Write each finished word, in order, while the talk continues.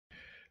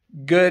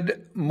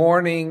Good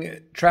morning,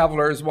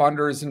 travelers,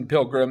 wanderers, and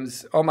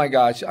pilgrims. Oh my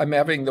gosh, I'm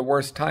having the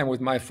worst time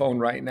with my phone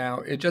right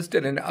now. It just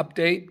did an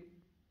update,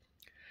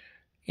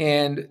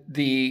 and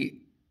the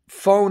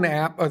phone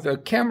app or the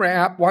camera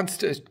app wants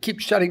to keep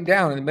shutting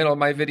down in the middle of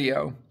my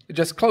video. It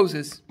just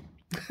closes.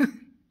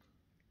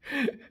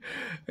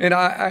 And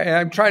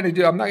I'm trying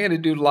to I'm not going to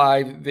do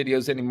live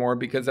videos anymore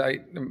because I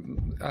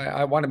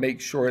want to make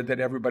sure that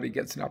everybody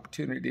gets an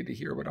opportunity to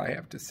hear what I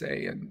have to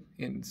say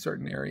in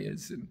certain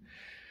areas. And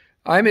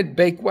I'm in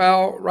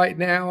Bakewell right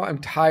now. I'm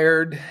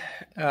tired.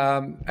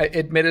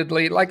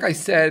 Admittedly, like I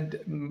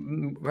said,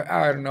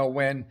 I don't know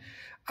when,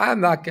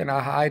 I'm not going to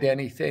hide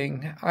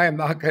anything. I am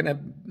not going to,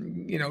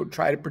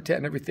 try to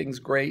pretend everything's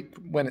great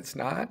when it's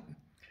not.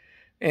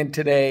 And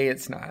today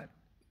it's not.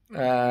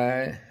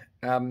 I'm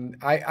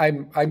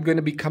going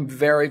to become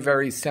very,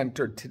 very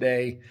centered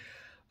today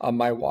on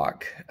my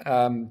walk.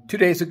 2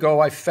 days ago,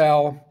 I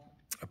fell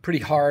pretty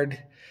hard.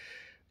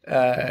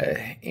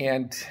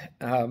 In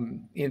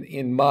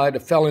mud. I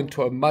fell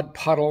into a mud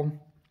puddle,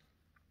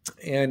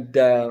 and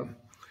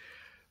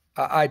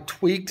I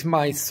tweaked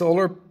my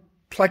solar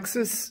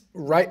plexus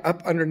right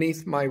up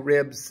underneath my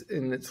ribs,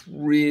 and it's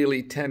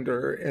really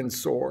tender and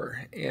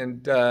sore.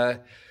 And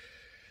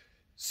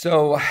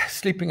so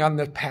sleeping on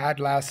the pad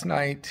last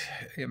night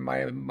in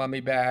my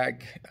mummy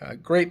bag.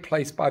 Great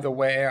place, by the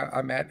way.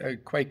 I'm at a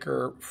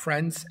Quaker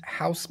Friends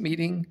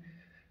meeting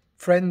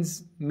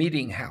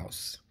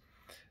house.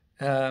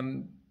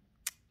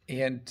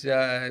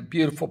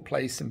 Beautiful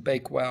place in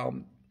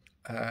Bakewell.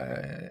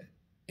 I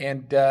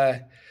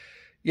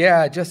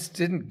just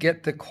didn't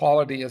get the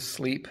quality of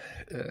sleep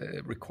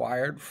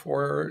required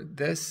for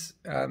this.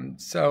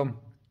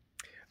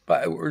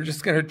 But we're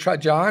just going to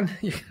trudge on.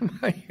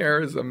 My hair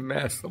is a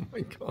mess. Oh my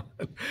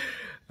God.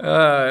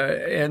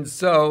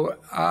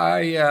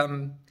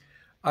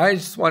 I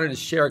just wanted to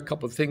share a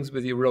couple of things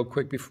with you real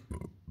quick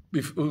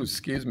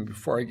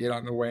before I get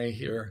on the way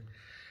here.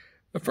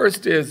 The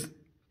first is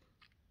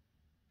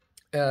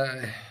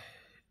the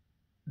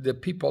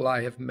people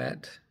I have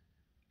met.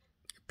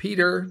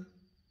 Peter,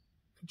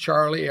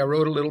 Charlie, I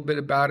wrote a little bit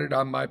about it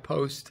on my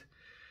post.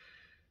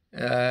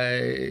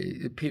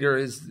 Peter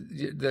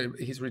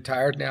he's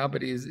retired now,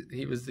 but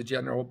he was the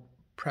general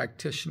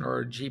practitioner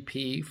or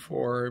GP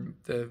for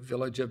the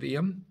village of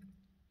Eyam.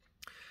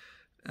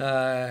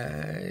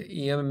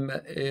 Eyam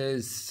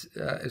is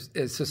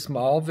a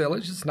small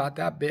village. It's not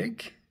that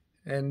big.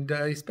 And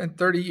he spent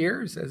 30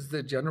 years as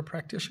the general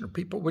practitioner.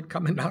 People would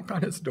come and knock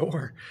on his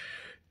door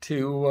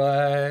to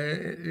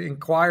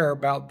inquire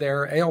about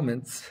their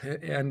ailments,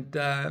 and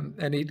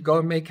he'd go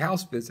and make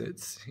house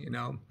visits. He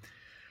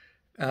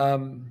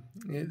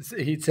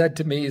said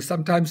to me,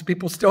 sometimes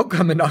people still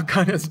come and knock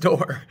on his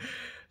door.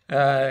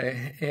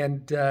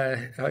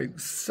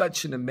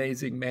 Such an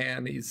amazing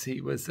man. He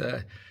was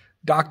a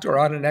doctor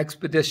on an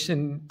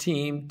expedition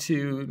team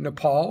to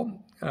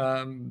Nepal.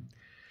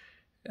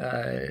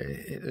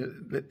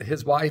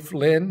 His wife,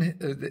 Lynn,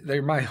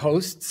 they're my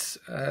hosts.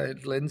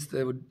 Lynn's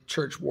the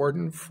church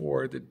warden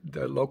for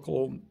the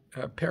local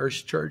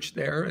parish church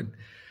there.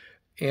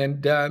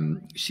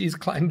 And she's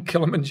climbed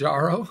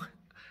Kilimanjaro.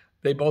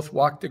 They both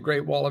walked the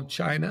Great Wall of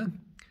China.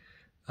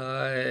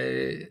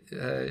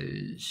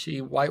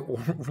 She White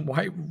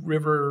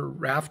River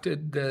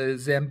rafted the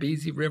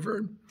Zambezi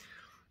River.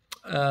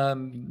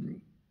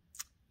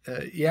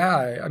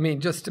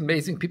 Just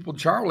amazing people.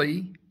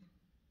 Charlie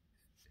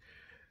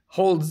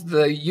holds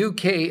the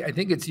UK, I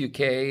think it's UK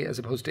as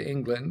opposed to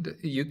England,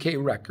 UK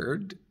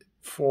record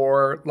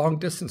for long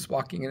distance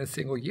walking in a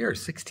single year,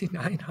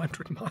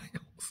 6,900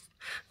 miles.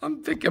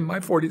 I'm thinking my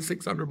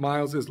 4,600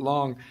 miles is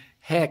long.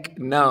 Heck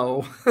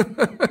no.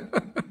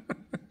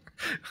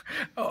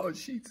 Oh,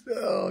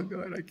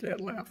 God, I can't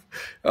laugh.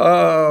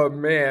 Oh,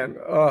 man.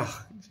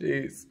 Oh,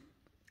 jeez.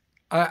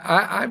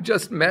 I've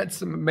just met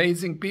some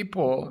amazing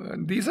people.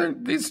 These are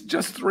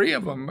just three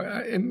of them.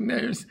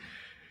 And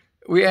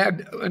we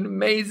had an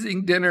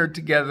amazing dinner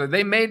together.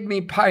 They made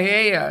me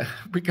paella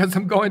because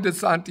I'm going to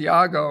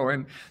Santiago,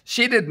 and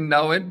she didn't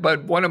know it,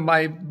 but one of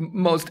my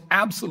most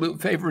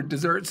absolute favorite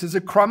desserts is a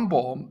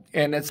crumble,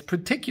 and it's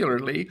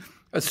particularly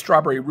a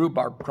strawberry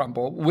rhubarb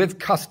crumble with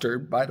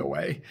custard, by the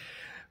way.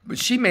 But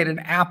she made an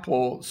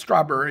apple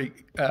strawberry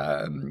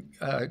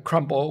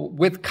crumble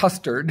with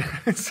custard.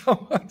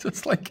 So I'm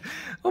just like,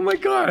 oh my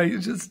God,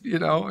 it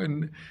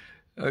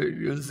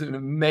was an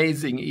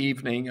amazing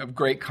evening of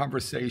great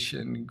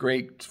conversation,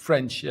 great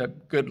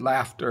friendship, good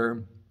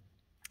laughter.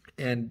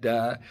 And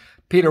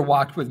Peter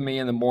walked with me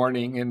in the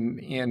morning,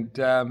 and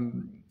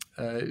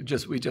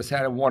we just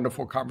had a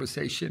wonderful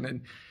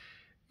conversation.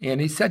 And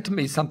he said to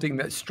me something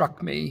that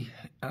struck me.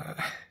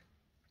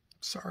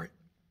 Sorry.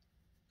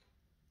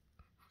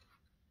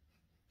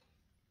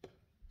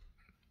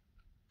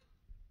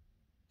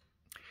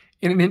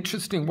 In an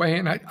interesting way,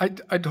 and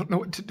I don't know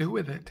what to do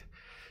with it.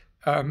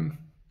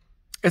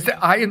 Is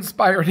that I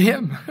inspired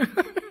him.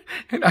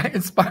 And I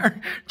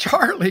inspire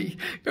Charlie.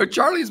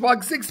 Charlie's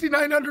walked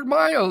 6,900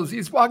 miles.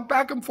 He's walked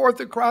back and forth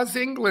across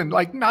England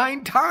like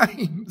 9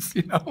 times,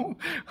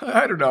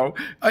 I don't know.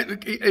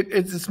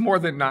 It's just more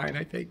than 9,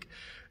 I think.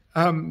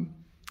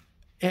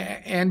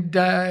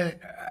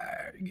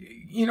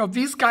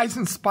 These guys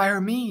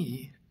inspire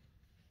me.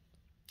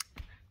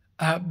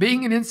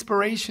 Being an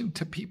inspiration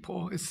to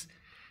people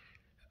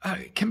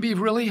can be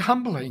really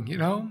humbling,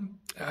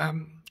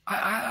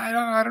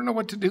 I don't know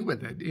what to do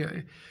with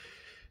it.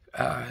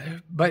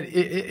 But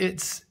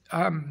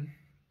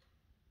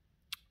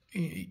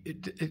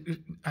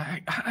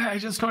I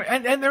just don't.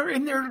 And they're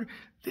in their,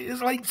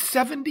 it's like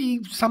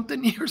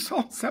 70-something years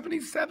old,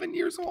 77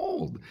 years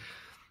old.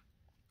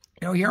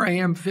 Here I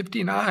am,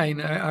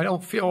 59. I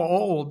don't feel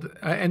old,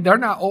 and they're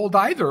not old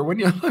either. When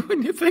you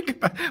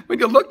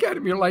look at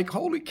them, you're like,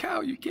 holy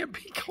cow, you can't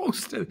be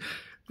close to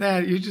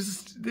that.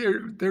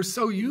 They're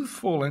so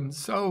youthful and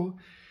so.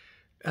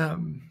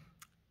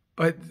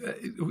 But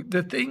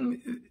the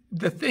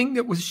thing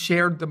that was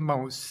shared the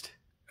most,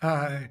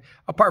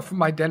 apart from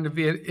my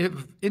identity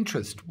of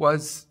interest,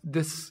 was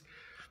this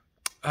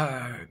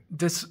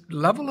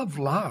level of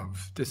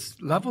love,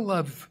 this level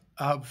of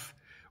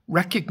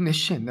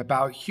recognition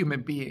about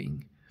human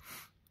being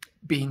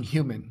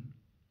human,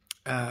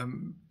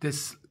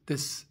 this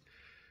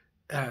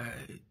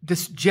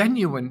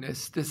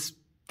genuineness,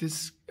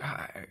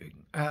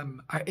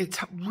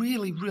 it's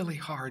really, really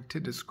hard to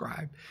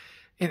describe.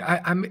 And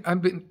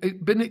I've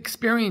been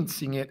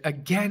experiencing it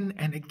again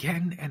and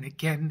again and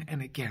again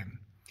and again.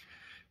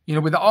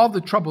 With all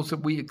the troubles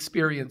that we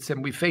experience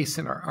and we face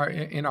in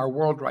our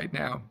world right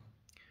now,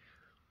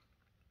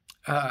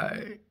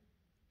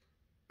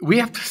 we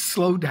have to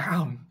slow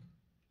down.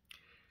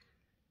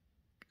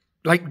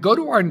 Like, go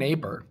to our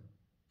neighbor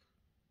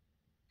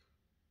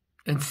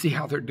and see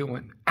how they're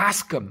doing.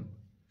 Ask them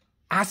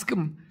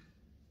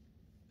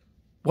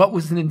what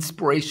was an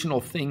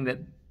inspirational thing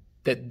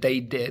that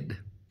they did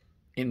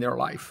in their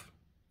life.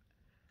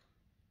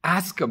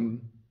 Ask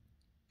them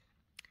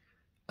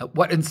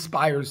what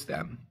inspires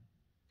them.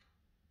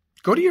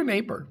 Go to your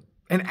neighbor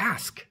and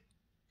ask.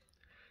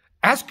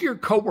 Ask your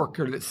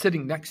coworker that's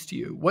sitting next to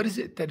you, what is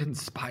it that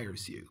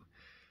inspires you?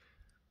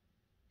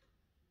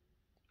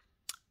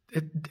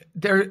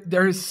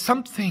 There is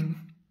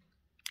something.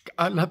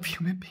 I love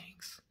human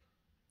beings.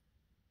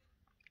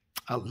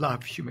 I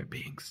love human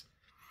beings.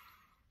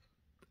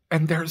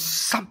 And there's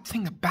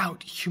something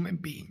about human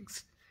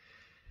beings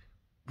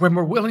when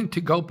we're willing to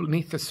go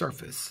beneath the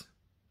surface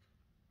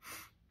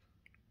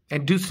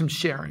and do some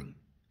sharing.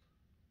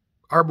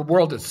 Our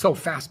world is so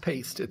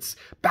fast-paced. It's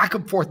back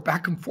and forth,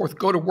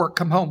 go to work,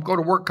 come home, go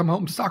to work, come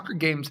home, soccer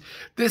games,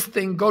 this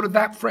thing, go to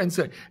that friend's.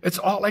 It's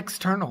all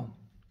external.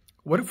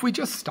 What if we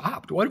just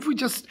stopped? What if we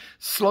just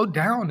slowed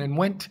down and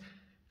went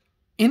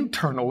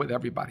internal with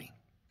everybody,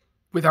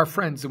 with our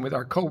friends and with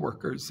our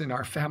coworkers and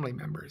our family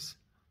members?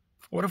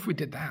 What if we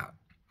did that?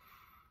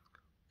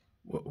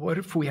 What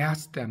if we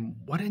asked them,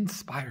 what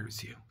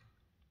inspires you?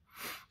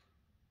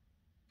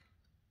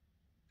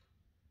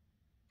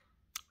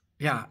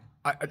 Yeah,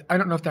 I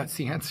don't know if that's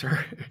the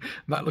answer. I'm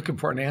not looking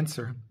for an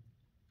answer.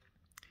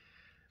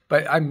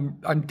 But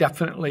I'm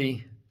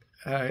definitely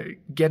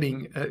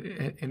getting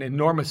an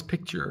enormous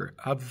picture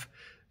of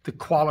the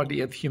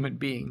quality of human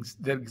beings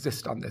that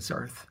exist on this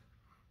earth.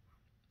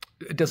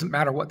 It doesn't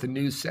matter what the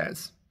news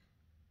says.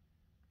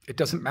 It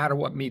doesn't matter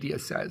what media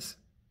says.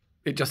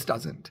 It just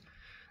doesn't.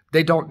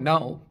 They don't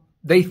know.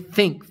 They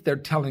think they're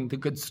telling the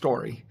good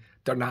story.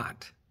 They're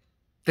not.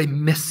 They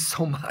miss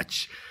so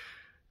much.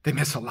 They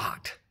miss a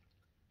lot.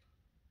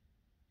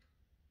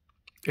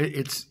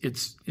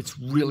 It's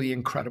really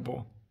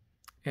incredible.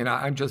 And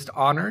I'm just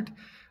honored.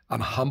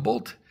 I'm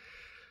humbled.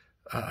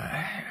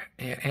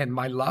 And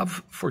my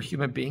love for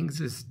human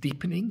beings is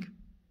deepening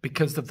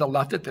because of the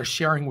love that they're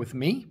sharing with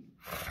me.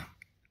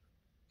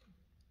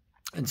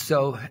 And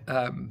so,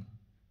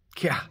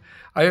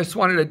 I just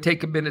wanted to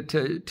take a minute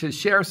to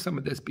share some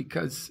of this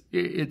because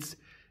it's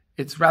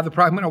rather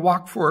proud. I'm going to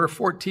walk for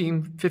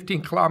 14,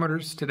 15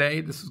 kilometers today.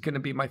 This is going to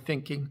be my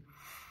thinking.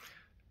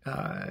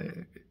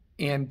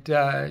 And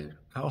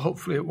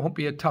hopefully it won't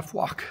be a tough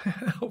walk.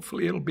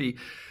 Hopefully it'll be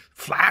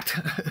flat.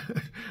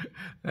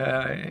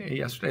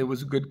 Yesterday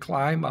was a good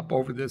climb up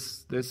over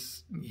this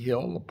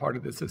hill, a part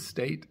of this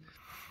estate.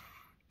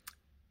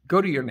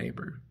 Go to your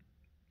neighbor.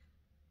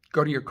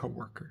 Go to your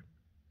coworker.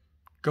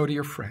 Go to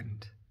your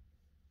friend.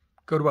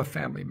 Go to a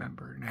family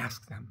member and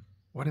ask them,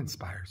 what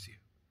inspires you?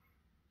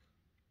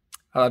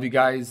 I love you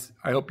guys.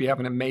 I hope you have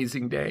an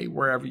amazing day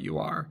wherever you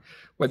are.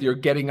 Whether you're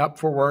getting up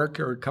for work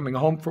or coming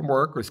home from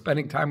work or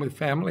spending time with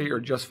family or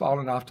just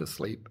falling off to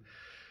sleep.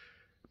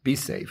 Be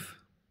safe.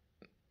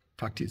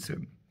 Talk to you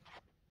soon.